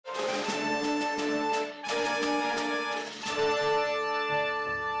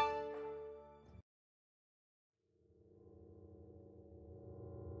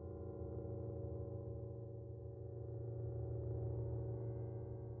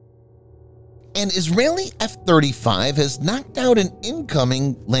An Israeli F-35 has knocked out an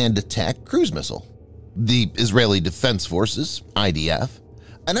incoming land attack cruise missile. The Israeli Defense Forces, IDF,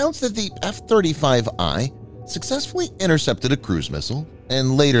 announced that the F-35I successfully intercepted a cruise missile,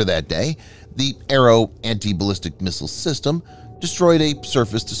 and later that day, the Arrow anti-ballistic missile system destroyed a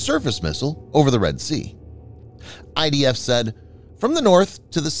surface-to-surface missile over the Red Sea. IDF said, "From the north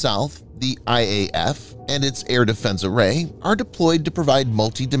to the south, the IAF and its air defense array are deployed to provide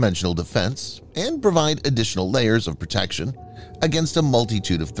multi-dimensional defense and provide additional layers of protection against a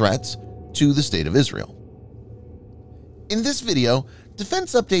multitude of threats to the State of Israel." In this video,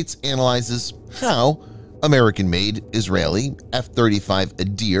 Defense Updates analyzes how American-made Israeli F-35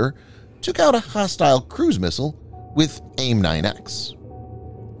 Adir took out a hostile cruise missile with AIM-9x.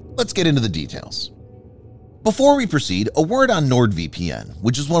 Let's get into the details. Before we proceed, a word on NordVPN,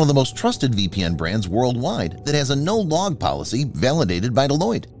 which is one of the most trusted VPN brands worldwide that has a no-log policy validated by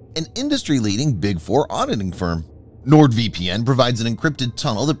Deloitte, an industry-leading Big Four auditing firm. NordVPN provides an encrypted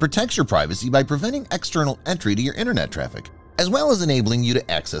tunnel that protects your privacy by preventing external entry to your internet traffic, as well as enabling you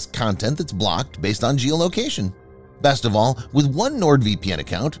to access content that's blocked based on geolocation. Best of all, with one NordVPN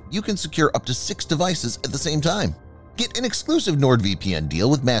account, you can secure up to 6 devices at the same time. Get an exclusive NordVPN deal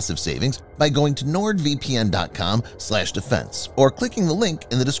with massive savings by going to nordvpn.com/defense or clicking the link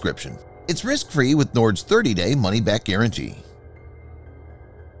in the description. It's risk-free with Nord's 30-day money-back guarantee.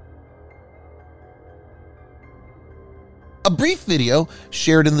 A brief video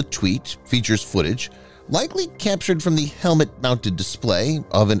shared in the tweet features footage likely captured from the helmet-mounted display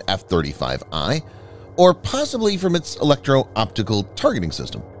of an F-35I or possibly from its electro-optical targeting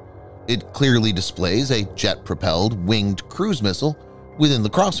system. It clearly displays a jet-propelled winged cruise missile within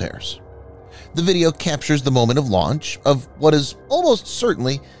the crosshairs. The video captures the moment of launch of what is almost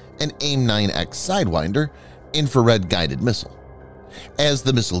certainly an AIM-9x Sidewinder infrared-guided missile. As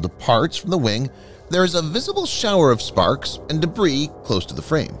the missile departs from the wing, there is a visible shower of sparks and debris close to the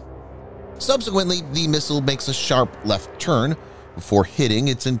frame. Subsequently, the missile makes a sharp left turn before hitting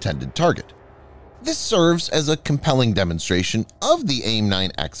its intended target. This serves as a compelling demonstration of the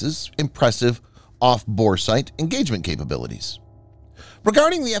AIM-9X's impressive off-bore sight engagement capabilities.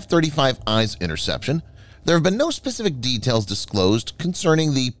 Regarding the F-35I's interception, there have been no specific details disclosed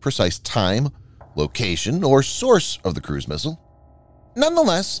concerning the precise time, location, or source of the cruise missile.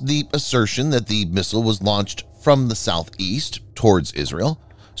 Nonetheless, the assertion that the missile was launched from the southeast towards Israel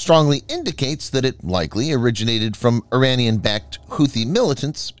strongly indicates that it likely originated from Iranian-backed Houthi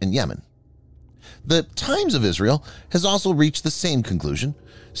militants in Yemen. The Times of Israel has also reached the same conclusion,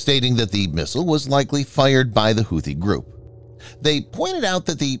 stating that the missile was likely fired by the Houthi group. They pointed out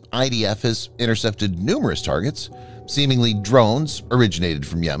that the IDF has intercepted numerous targets, seemingly drones originated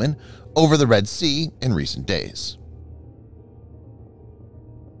from Yemen, over the Red Sea in recent days.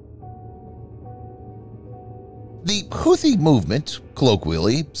 The Houthi movement,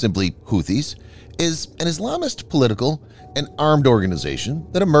 colloquially simply Houthis, is an Islamist political and armed organization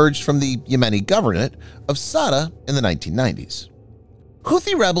that emerged from the Yemeni governorate of Sada in the 1990s.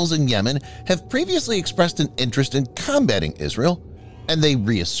 Houthi rebels in Yemen have previously expressed an interest in combating Israel, and they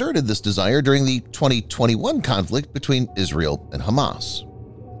reasserted this desire during the 2021 conflict between Israel and Hamas.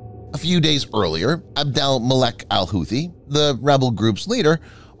 A few days earlier, Abdel Malek al-Houthi, the rebel group's leader,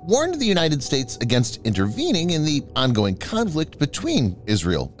 warned the United States against intervening in the ongoing conflict between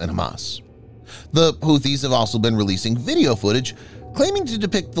Israel and Hamas. The Houthis have also been releasing video footage claiming to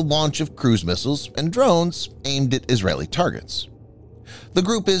depict the launch of cruise missiles and drones aimed at Israeli targets. The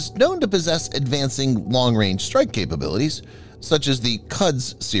group is known to possess advancing long-range strike capabilities, such as the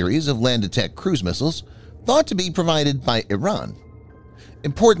QUDS series of land attack cruise missiles thought to be provided by Iran.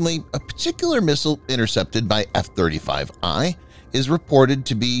 Importantly, a particular missile intercepted by F-35I is reported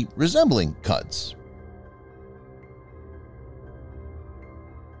to be resembling QUDS.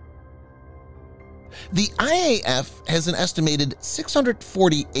 The IAF has an estimated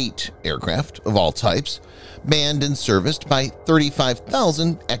 648 aircraft of all types, manned and serviced by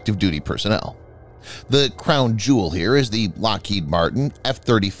 35,000 active-duty personnel. The crown jewel here is the Lockheed Martin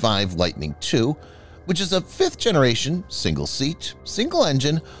F-35 Lightning II, which is a 5th-generation, single-seat,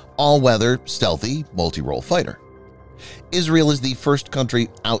 single-engine, all-weather, stealthy, multi-role fighter. Israel is the first country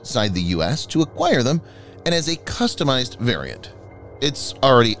outside the U.S. to acquire them and has a customized variant. It's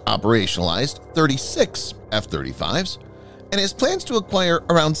already operationalized 36 F-35s and has plans to acquire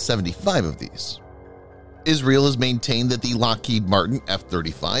around 75 of these. Israel has maintained that the Lockheed Martin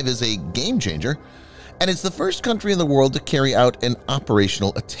F-35 is a game-changer, and it's the first country in the world to carry out an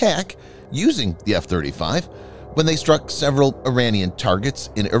operational attack using the F-35 when they struck several Iranian targets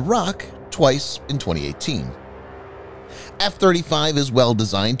in Iraq twice in 2018. F-35 is well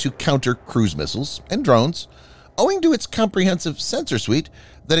designed to counter cruise missiles and drones, owing to its comprehensive sensor suite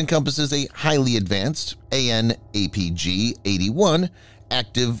that encompasses a highly advanced AN/APG-81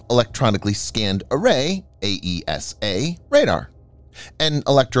 Active Electronically Scanned Array (AESA) radar, an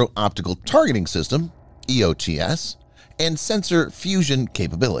electro-optical targeting system (EOTS), and sensor fusion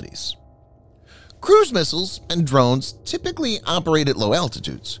capabilities. Cruise missiles and drones typically operate at low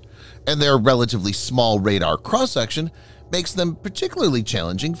altitudes, and their relatively small radar cross-section makes them particularly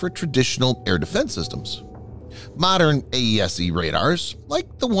challenging for traditional air defense systems. Modern AESA radars,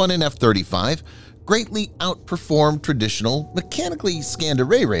 like the one in F-35, greatly outperform traditional mechanically scanned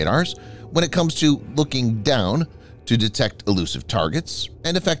array radars when it comes to looking down to detect elusive targets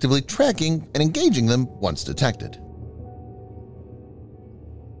and effectively tracking and engaging them once detected.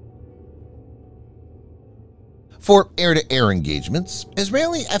 For air-to-air engagements,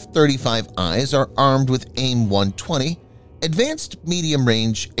 Israeli F-35Is are armed with AIM-120 Advanced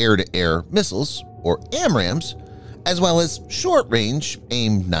Medium-Range Air-to-Air Missiles, or AMRAAMs, as well as short-range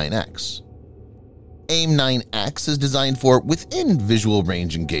AIM-9x. AIM-9x is designed for within visual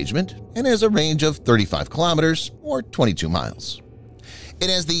range engagement and has a range of 35 kilometers or 22 miles.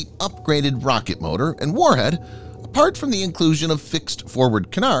 It has the upgraded rocket motor and warhead, apart from the inclusion of fixed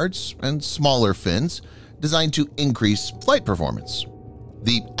forward canards and smaller fins designed to increase flight performance.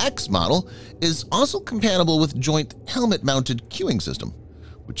 The X model is also compatible with Joint Helmet-Mounted Cueing System,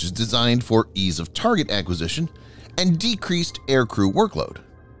 which is designed for ease of target acquisition and decreased aircrew workload.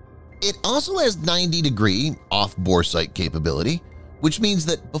 It also has 90-degree off-bore sight capability, which means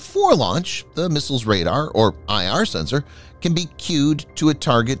that before launch, the missile's radar or IR sensor can be cued to a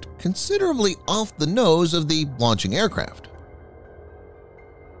target considerably off the nose of the launching aircraft.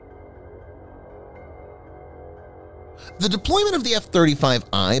 The deployment of the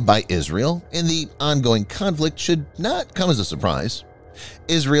F-35I by Israel in the ongoing conflict should not come as a surprise.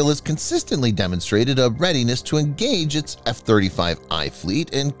 Israel has consistently demonstrated a readiness to engage its F-35I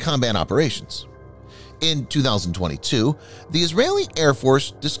fleet in combat operations. In 2022, the Israeli Air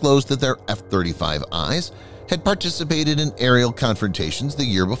Force disclosed that their F-35Is had participated in aerial confrontations the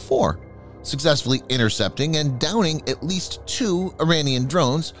year before, successfully intercepting and downing at least 2 Iranian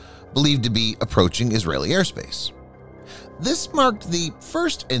drones believed to be approaching Israeli airspace. This marked the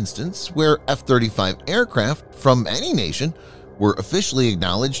first instance where F-35 aircraft from any nation were officially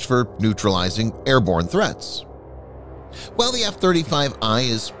acknowledged for neutralizing airborne threats. While the F-35I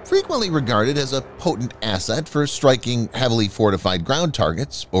is frequently regarded as a potent asset for striking heavily fortified ground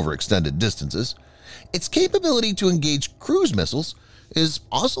targets over extended distances, its capability to engage cruise missiles is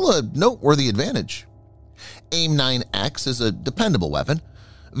also a noteworthy advantage. AIM-9x is a dependable weapon.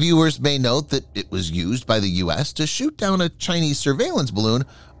 Viewers may note that it was used by the U.S. to shoot down a Chinese surveillance balloon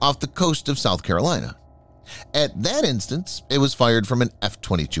off the coast of South Carolina. At that instance, it was fired from an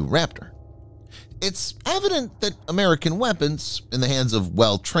F-22 Raptor. It's evident that American weapons, in the hands of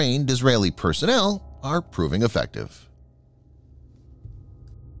well-trained Israeli personnel, are proving effective.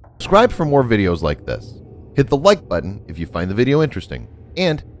 Subscribe for more videos like this. Hit the like button if you find the video interesting,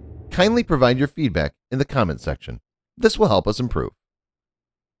 and kindly provide your feedback in the comment section. This will help us improve.